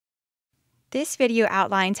This video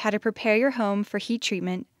outlines how to prepare your home for heat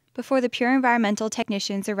treatment before the Pure Environmental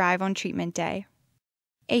technicians arrive on treatment day.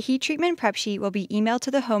 A heat treatment prep sheet will be emailed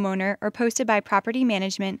to the homeowner or posted by property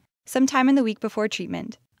management sometime in the week before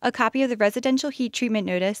treatment. A copy of the residential heat treatment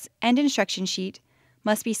notice and instruction sheet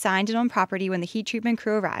must be signed and on property when the heat treatment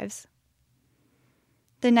crew arrives.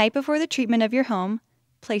 The night before the treatment of your home,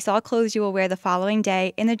 place all clothes you will wear the following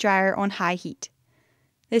day in the dryer on high heat.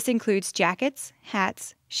 This includes jackets,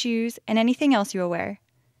 hats, shoes, and anything else you will wear.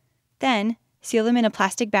 Then, seal them in a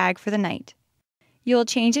plastic bag for the night. You will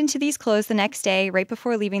change into these clothes the next day right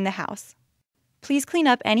before leaving the house. Please clean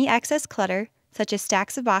up any excess clutter, such as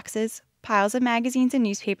stacks of boxes, piles of magazines and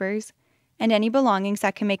newspapers, and any belongings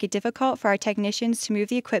that can make it difficult for our technicians to move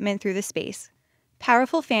the equipment through the space.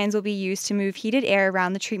 Powerful fans will be used to move heated air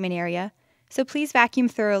around the treatment area, so please vacuum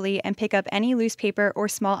thoroughly and pick up any loose paper or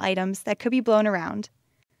small items that could be blown around.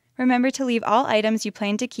 Remember to leave all items you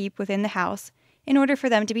plan to keep within the house in order for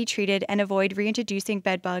them to be treated and avoid reintroducing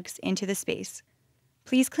bed bugs into the space.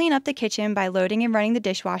 Please clean up the kitchen by loading and running the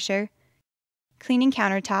dishwasher, cleaning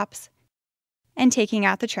countertops, and taking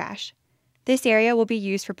out the trash. This area will be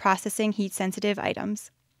used for processing heat-sensitive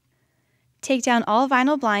items. Take down all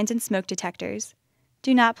vinyl blinds and smoke detectors.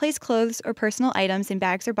 Do not place clothes or personal items in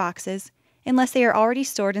bags or boxes unless they are already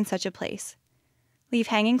stored in such a place. Leave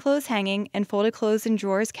hanging clothes hanging and folded clothes in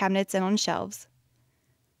drawers, cabinets, and on shelves.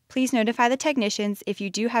 Please notify the technicians if you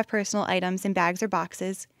do have personal items in bags or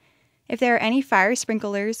boxes, if there are any fire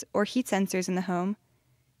sprinklers or heat sensors in the home,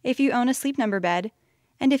 if you own a sleep number bed,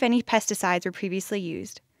 and if any pesticides were previously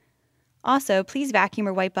used. Also, please vacuum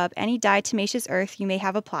or wipe up any diatomaceous earth you may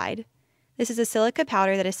have applied. This is a silica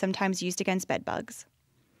powder that is sometimes used against bed bugs.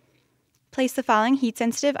 Place the following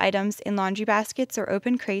heat-sensitive items in laundry baskets or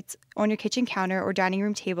open crates on your kitchen counter or dining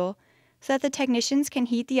room table so that the technicians can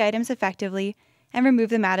heat the items effectively and remove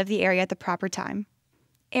them out of the area at the proper time.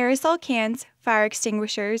 Aerosol cans, fire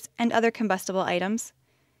extinguishers, and other combustible items.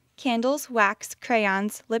 Candles, wax,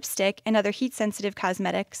 crayons, lipstick, and other heat-sensitive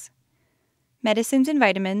cosmetics. Medicines and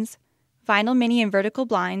vitamins. Vinyl mini and vertical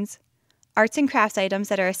blinds. Arts and crafts items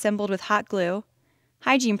that are assembled with hot glue.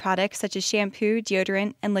 Hygiene products such as shampoo,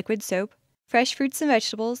 deodorant, and liquid soap. Fresh fruits and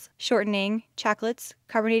vegetables, shortening, chocolates,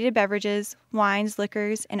 carbonated beverages, wines,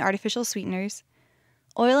 liquors, and artificial sweeteners,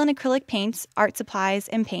 oil and acrylic paints, art supplies,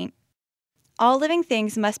 and paint. All living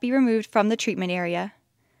things must be removed from the treatment area.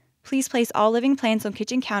 Please place all living plants on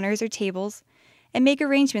kitchen counters or tables and make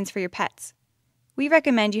arrangements for your pets. We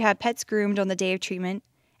recommend you have pets groomed on the day of treatment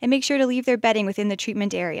and make sure to leave their bedding within the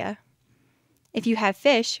treatment area. If you have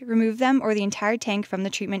fish, remove them or the entire tank from the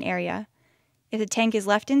treatment area. If the tank is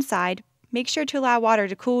left inside, make sure to allow water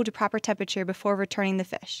to cool to proper temperature before returning the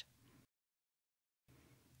fish.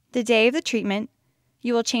 The day of the treatment,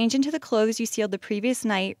 you will change into the clothes you sealed the previous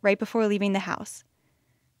night right before leaving the house.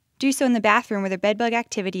 Do so in the bathroom where the bedbug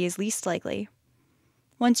activity is least likely.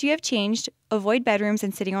 Once you have changed, avoid bedrooms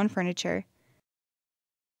and sitting on furniture.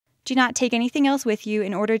 Do not take anything else with you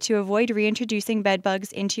in order to avoid reintroducing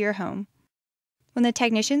bedbugs into your home. When the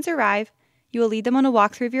technicians arrive, you will lead them on a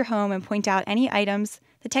walkthrough of your home and point out any items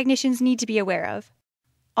the technicians need to be aware of.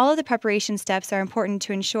 All of the preparation steps are important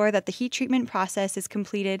to ensure that the heat treatment process is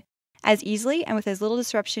completed as easily and with as little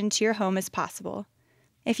disruption to your home as possible.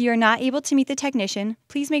 If you are not able to meet the technician,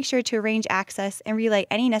 please make sure to arrange access and relay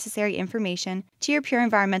any necessary information to your Pure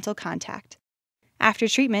Environmental contact. After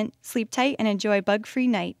treatment, sleep tight and enjoy a bug-free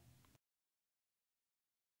night.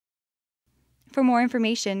 For more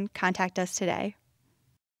information, contact us today.